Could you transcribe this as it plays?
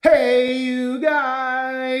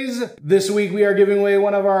boys. This week we are giving away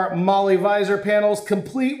one of our Molly Visor panels,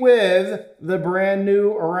 complete with the brand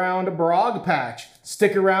new round Brog patch.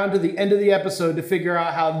 Stick around to the end of the episode to figure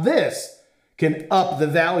out how this can up the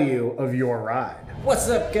value of your ride. What's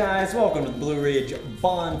up, guys? Welcome to the Blue Ridge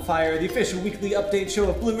Bonfire, the official weekly update show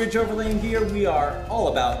of Blue Ridge Overland Gear. We are all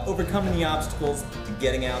about overcoming the obstacles to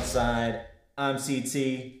getting outside. I'm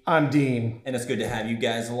CT. I'm Dean. And it's good to have you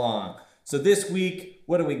guys along. So this week,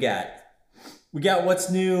 what do we got? We got what's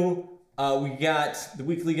new. We got the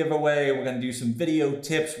weekly giveaway. We're going to do some video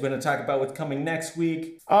tips. We're going to talk about what's coming next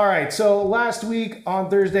week. All right, so last week on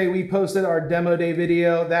Thursday, we posted our demo day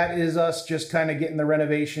video. That is us just kind of getting the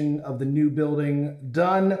renovation of the new building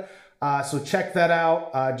done. So check that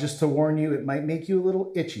out. Just to warn you, it might make you a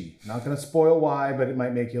little itchy. Not going to spoil why, but it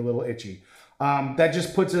might make you a little itchy. That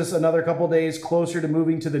just puts us another couple days closer to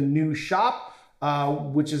moving to the new shop,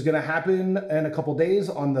 which is going to happen in a couple days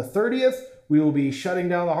on the 30th. We will be shutting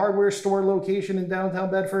down the hardware store location in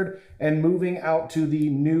downtown Bedford and moving out to the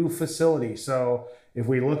new facility. So if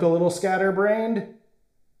we look a little scatterbrained,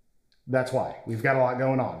 that's why. We've got a lot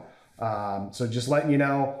going on. So just letting you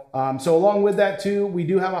know. So along with that too, we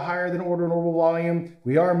do have a higher than order normal volume.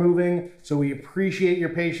 We are moving, so we appreciate your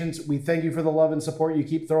patience. We thank you for the love and support you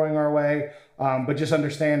keep throwing our way. But just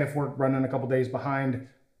understand if we're running a couple days behind,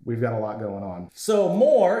 we've got a lot going on. So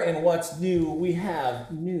more in what's new, we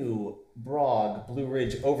have new Brog Blue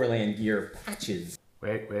Ridge Overland Gear patches.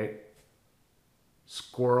 Wait.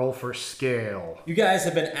 Squirrel for scale. You guys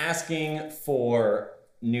have been asking for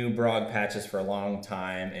new Brog patches for a long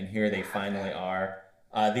time, and here they finally are.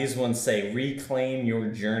 These ones say reclaim your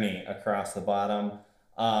journey across the bottom.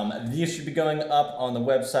 These should be going up on the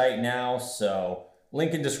website now, so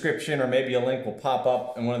link in description, or maybe a link will pop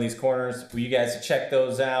up in one of these corners for you guys to check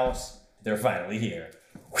those out. They're finally here.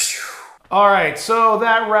 All right, so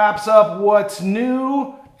that wraps up what's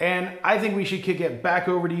new, and I think we should kick it back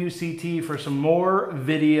over to UCT for some more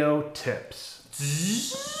video tips.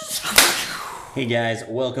 Hey guys,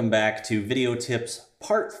 welcome back to Video Tips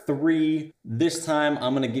Part 3. This time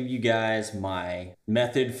I'm gonna give you guys my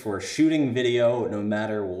method for shooting video no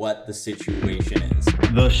matter what the situation is.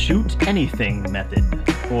 The Shoot Anything Method,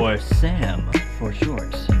 or SAM for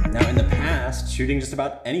short. Now in the past, shooting just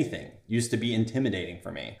about anything used to be intimidating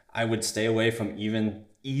for me. I would stay away from even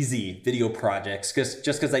easy video projects just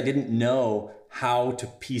because I didn't know how to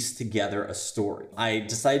piece together a story. I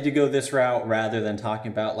decided to go this route rather than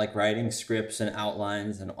talking about like writing scripts and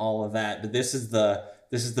outlines and all of that. But this is the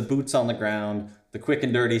boots on the ground, the quick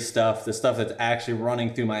and dirty stuff, the stuff that's actually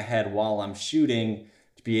running through my head while I'm shooting,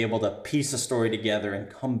 to be able to piece a story together and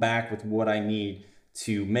come back with what I need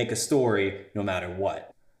to make a story no matter what.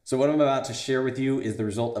 So what I'm about to share with you is the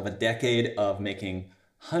result of a decade of making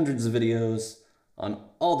hundreds of videos on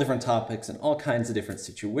all different topics and all kinds of different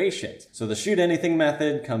situations. So the Shoot Anything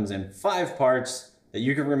method comes in 5 parts that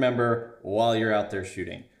you can remember while you're out there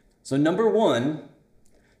shooting. So number 1,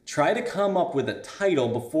 try to come up with a title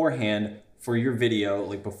beforehand for your video,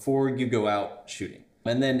 like before you go out shooting.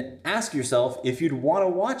 And then ask yourself if you'd want to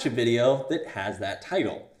watch a video that has that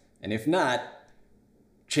title. And if not,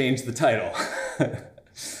 change the title.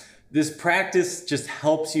 This practice just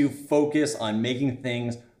helps you focus on making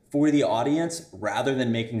things for the audience rather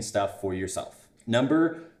than making stuff for yourself.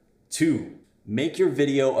 Number 2, make your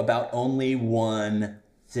video about only one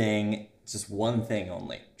thing, just one thing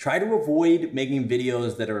only. Try to avoid making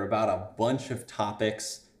videos that are about a bunch of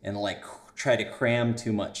topics and like try to cram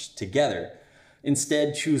too much together.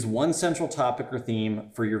 Instead, choose one central topic or theme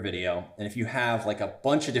for your video. And if you have like a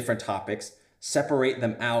bunch of different topics, separate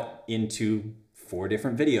them out into 4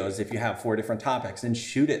 different videos if you have 4 different topics, and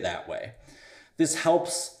shoot it that way. This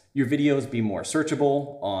helps your videos be more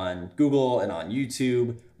searchable on Google and on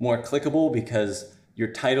YouTube, more clickable because your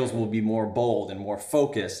titles will be more bold and more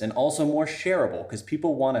focused, and also more shareable because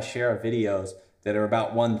people want to share videos that are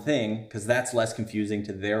about one thing because that's less confusing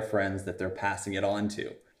to their friends that they're passing it on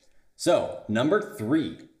to. So number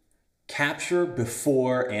 3, capture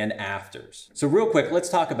before and afters. So real quick, let's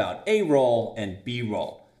talk about A-roll and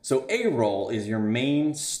B-roll. So A-roll is your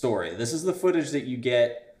main story. This is the footage that you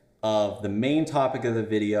get of the main topic of the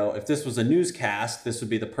video. If this was a newscast, this would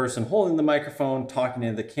be the person holding the microphone, talking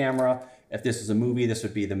into the camera. If this was a movie, this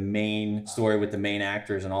would be the main story with the main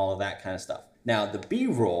actors and all of that kind of stuff. Now, the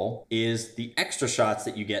B-roll is the extra shots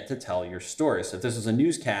that you get to tell your story. So if this was a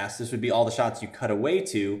newscast, this would be all the shots you cut away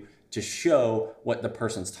to show what the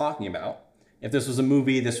person's talking about. If this was a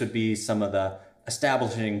movie, this would be some of the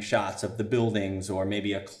establishing shots of the buildings, or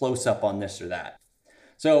maybe a close-up on this or that.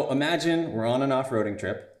 So imagine we're on an off-roading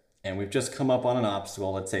trip and we've just come up on an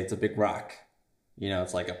obstacle. Let's say it's a big rock. You know,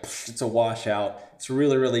 it's like it's a washout. It's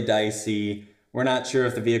really, really dicey. We're not sure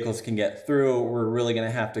if the vehicles can get through. We're really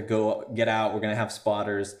gonna have to get out. We're gonna have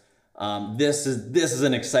spotters. This is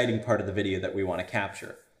an exciting part of the video that we wanna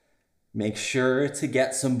capture. Make sure to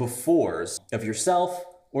get some befores of yourself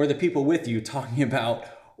or the people with you talking about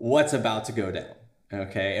what's about to go down,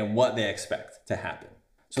 okay, and what they expect to happen.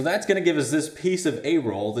 So that's gonna give us this piece of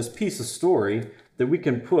A-roll, this piece of story that we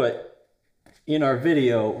can put in our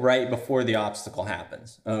video right before the obstacle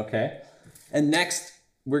happens, okay? And next,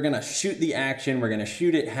 we're gonna shoot the action, we're gonna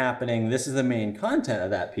shoot it happening. This is the main content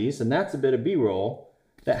of that piece, and that's a bit of B-roll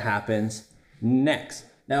that happens next.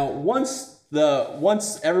 Now, once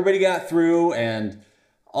everybody got through and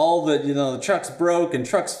all the, the trucks broke and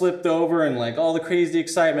trucks flipped over and like all the crazy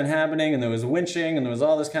excitement happening and there was winching and there was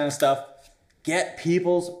all this kind of stuff, get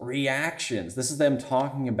people's reactions. This is them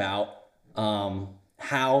talking about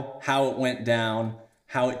how it went down,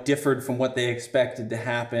 how it differed from what they expected to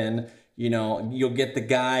happen. You'll get the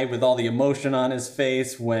guy with all the emotion on his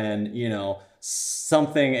face when,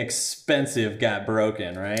 something expensive got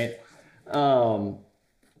broken, right?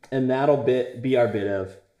 And that'll be our bit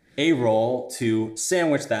of A-roll to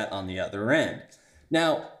sandwich that on the other end.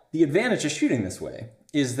 Now, the advantage of shooting this way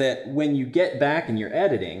is that when you get back and you're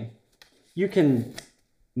editing, you can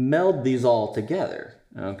meld these all together,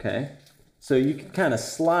 okay? So you can kind of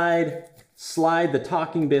slide the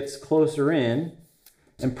talking bits closer in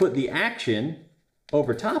and put the action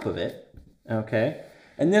over top of it, okay?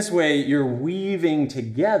 And this way you're weaving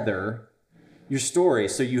together your story.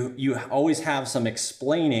 So you always have some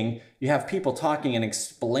explaining. You have people talking and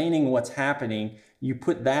explaining what's happening. You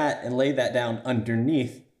put that and lay that down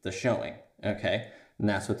underneath the showing, okay? And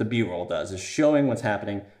that's what the B-roll does, is showing what's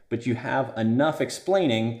happening, but you have enough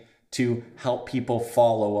explaining to help people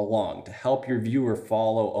follow along, to help your viewer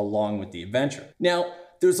follow along with the adventure. Now,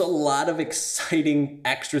 there's a lot of exciting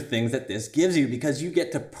extra things that this gives you because you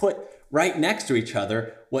get to put right next to each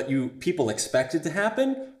other what people expected to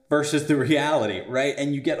happen versus the reality, right?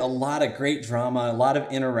 And you get a lot of great drama, a lot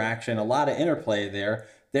of interaction, a lot of interplay there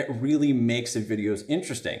that really makes the videos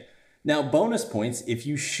interesting. Now, bonus points, if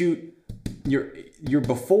you shoot your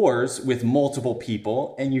befores with multiple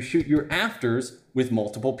people and you shoot your afters with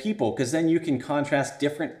multiple people, because then you can contrast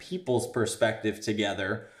different people's perspective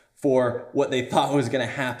together for what they thought was gonna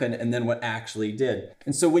happen and then what actually did.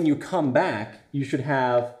 And so when you come back, you should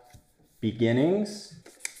have beginnings,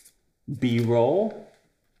 B-roll,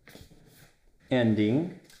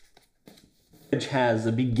 ending, which has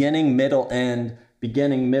a beginning, middle, end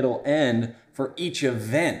for each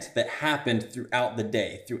event that happened throughout the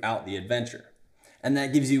day, throughout the adventure. And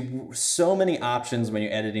that gives you so many options when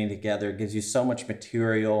you're editing together. It gives you so much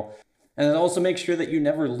material. And it also makes sure that you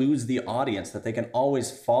never lose the audience, that they can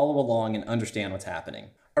always follow along and understand what's happening.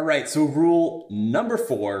 All right, so rule number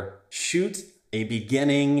 4, shoot a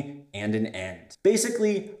beginning and an end.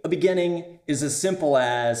 Basically, a beginning is as simple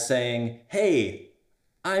as saying, hey,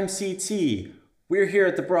 I'm CT. We're here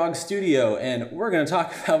at the Brog Studio and we're gonna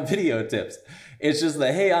talk about video tips. It's just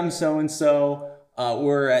that, hey, I'm so-and-so,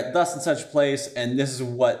 we're at thus and such place and this is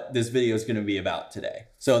what this video is gonna be about today.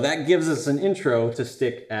 So that gives us an intro to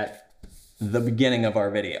stick at the beginning of our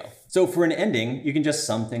video. So for an ending, you can just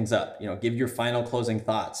sum things up, give your final closing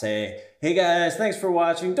thoughts, say, hey guys, thanks for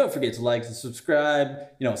watching. Don't forget to like and subscribe,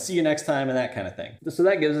 see you next time and that kind of thing. So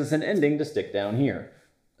that gives us an ending to stick down here.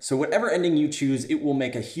 So whatever ending you choose, it will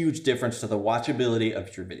make a huge difference to the watchability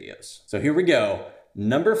of your videos. So here we go.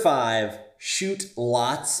 Number 5, shoot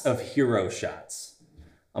lots of hero shots.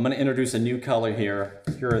 I'm gonna introduce a new color here.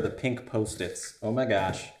 Here are the pink Post-its. Oh my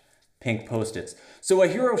gosh, pink Post-its. So a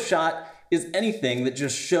hero shot is anything that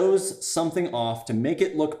just shows something off to make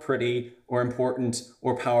it look pretty or important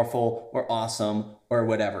or powerful or awesome or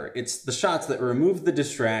whatever. It's the shots that remove the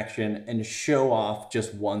distraction and show off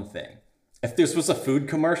just one thing. If this was a food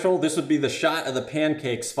commercial, this would be the shot of the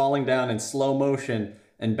pancakes falling down in slow motion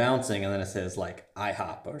and bouncing, and then it says like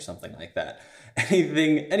IHOP or something like that.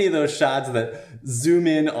 Any of those shots that zoom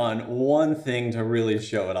in on one thing to really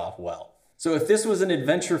show it off well. So if this was an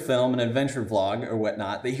adventure film, an adventure vlog or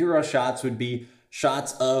whatnot, the hero shots would be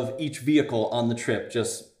shots of each vehicle on the trip,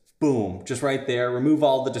 just boom, just right there, remove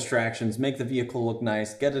all the distractions, make the vehicle look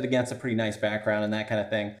nice, get it against a pretty nice background and that kind of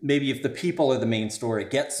thing. Maybe if the people are the main story,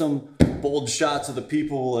 get some bold shots of the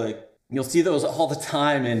people, like you'll see those all the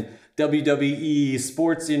time in WWE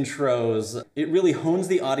sports intros. It really hones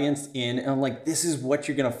the audience in and like, this is what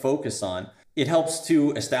you're gonna focus on. It helps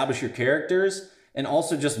to establish your characters and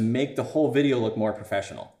also just make the whole video look more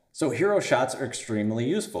professional. So hero shots are extremely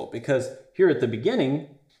useful because here at the beginning,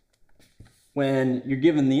 when you're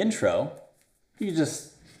given the intro, you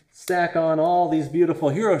just stack on all these beautiful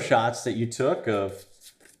hero shots that you took of,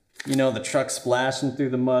 you know, the truck splashing through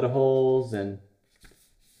the mud holes and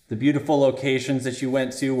the beautiful locations that you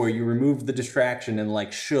went to where you removed the distraction and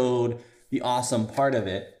like showed the awesome part of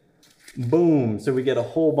it. Boom, so we get a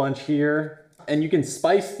whole bunch here. And you can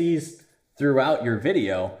spice these throughout your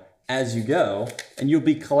video as you go, and you'll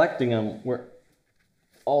be collecting them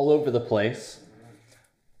all over the place.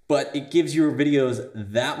 But it gives your videos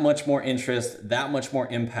that much more interest, that much more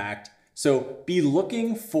impact. So be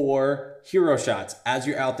looking for hero shots as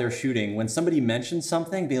you're out there shooting. When somebody mentions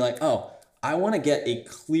something, be like, oh, I want to get a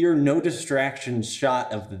clear, no distraction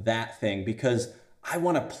shot of that thing because I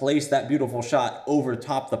want to place that beautiful shot over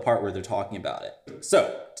top the part where they're talking about it.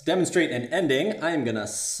 So to demonstrate an ending, I am going to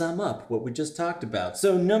sum up what we just talked about.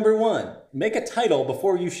 So number 1, make a title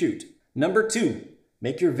before you shoot. Number 2,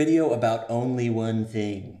 make your video about only one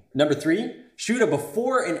thing. Number 3, shoot a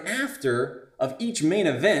before and after of each main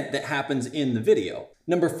event that happens in the video.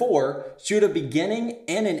 Number 4, shoot a beginning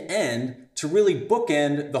and an end to really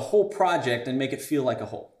bookend the whole project and make it feel like a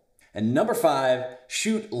whole. And number 5,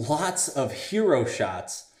 shoot lots of hero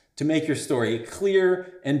shots to make your story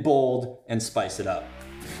clear and bold and spice it up.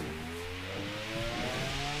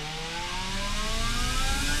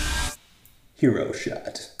 Hero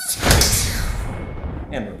shot.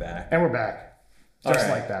 And we're back. And we're back. Just All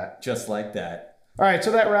right. like that. Just like that. All right,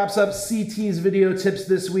 so that wraps up CT's video tips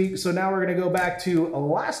this week. So now we're going to go back to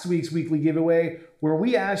last week's weekly giveaway where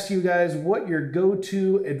we asked you guys what your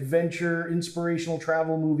go-to adventure inspirational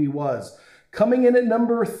travel movie was. Coming in at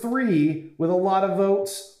number 3 with a lot of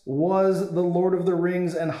votes was the Lord of the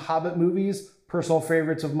Rings and Hobbit movies. Personal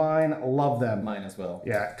favorites of mine. Love them. Mine as well.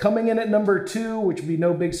 Yeah. Coming in at number 2, which would be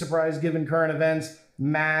no big surprise given current events,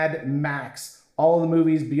 Mad Max. All of the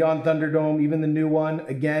movies, Beyond Thunderdome, even the new one,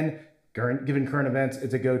 again, given current events,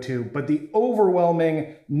 it's a go-to. But the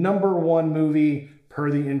overwhelming number 1 movie per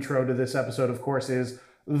the intro to this episode, of course, is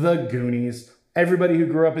The Goonies. Everybody who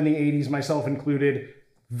grew up in the 80s, myself included,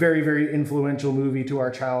 very, very influential movie to our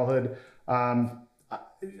childhood.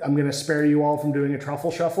 I'm going to spare you all from doing a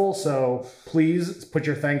truffle shuffle, so please put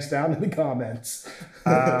your thanks down in the comments.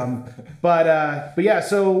 But yeah,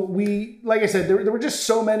 so like I said, there were just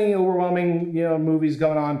so many overwhelming, movies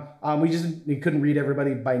going on. We couldn't read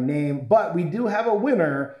everybody by name, but we do have a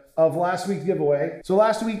winner of last week's giveaway. So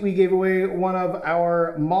last week we gave away one of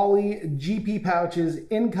our Molly GP pouches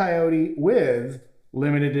in Coyote with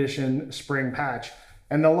limited edition spring patch.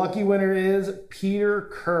 And the lucky winner is Peter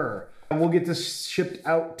Kerr. We'll get this shipped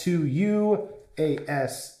out to you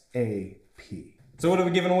ASAP. So what are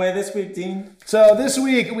we giving away this week, Dean? So this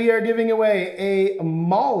week we are giving away a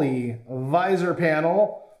Molly visor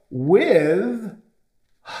panel with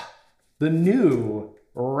the new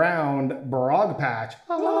round Brog patch.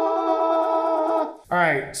 All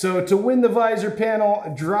right, so to win the visor panel,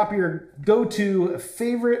 drop your go-to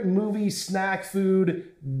favorite movie snack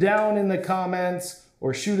food down in the comments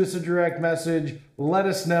or shoot us a direct message. Let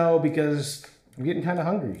us know because I'm getting kind of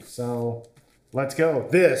hungry. So let's go.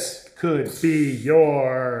 This could be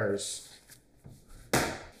yours.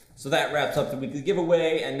 So that wraps up the weekly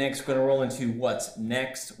giveaway, and next we're gonna roll into what's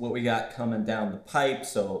next, what we got coming down the pipe.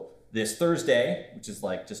 So this Thursday, which is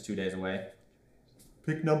like just 2 days away.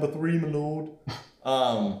 Pick number 3, my lord.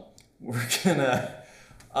 We're gonna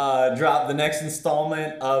drop the next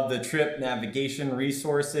installment of the trip navigation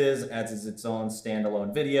resources as its own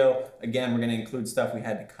standalone video. Again, we're gonna include stuff we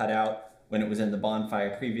had to cut out when it was in the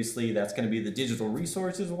bonfire previously. That's gonna be the digital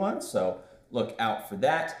resources one, so look out for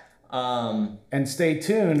that. And stay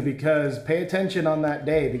tuned because pay attention on that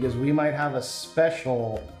day because we might have a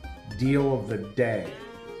special deal of the day.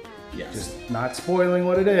 Yes. Just not spoiling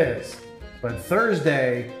what it is, but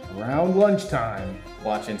Thursday around lunchtime.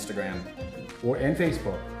 Watch Instagram. And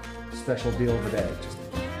Facebook. Special deal of the day.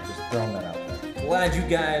 Just throwing that out there. Glad you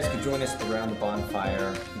guys could join us around the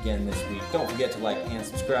bonfire again this week. Don't forget to like and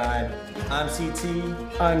subscribe. I'm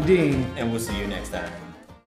CT. I'm Dean. And we'll see you next time.